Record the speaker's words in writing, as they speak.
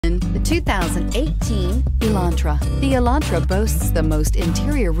2018 Elantra. The Elantra boasts the most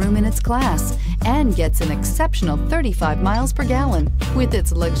interior room in its class and gets an exceptional 35 miles per gallon. With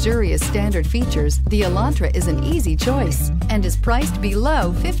its luxurious standard features, the Elantra is an easy choice and is priced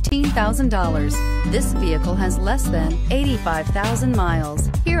below $15,000. This vehicle has less than 85,000 miles.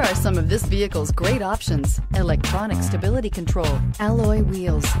 Here are some of this vehicle's great options: electronic stability control, alloy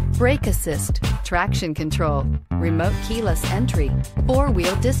wheels, brake assist, traction control, remote keyless entry,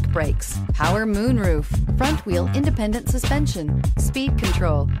 four-wheel disc brakes, power moonroof, front wheel independent suspension, speed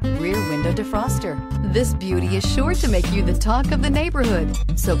control, rear window defroster. This beauty is sure to make you the talk of the neighborhood.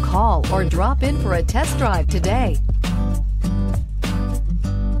 So call or drop in for a test drive today.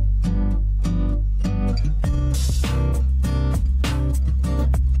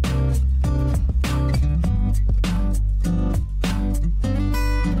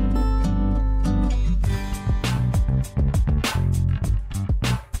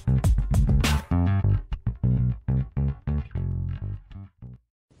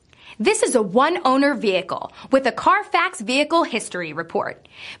 This is a one-owner vehicle with a CARFAX Vehicle History Report.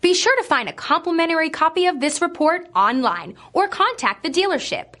 Be sure to find a complimentary copy of this report online or contact the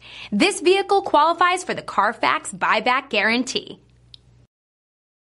dealership. This vehicle qualifies for the CARFAX Buyback Guarantee.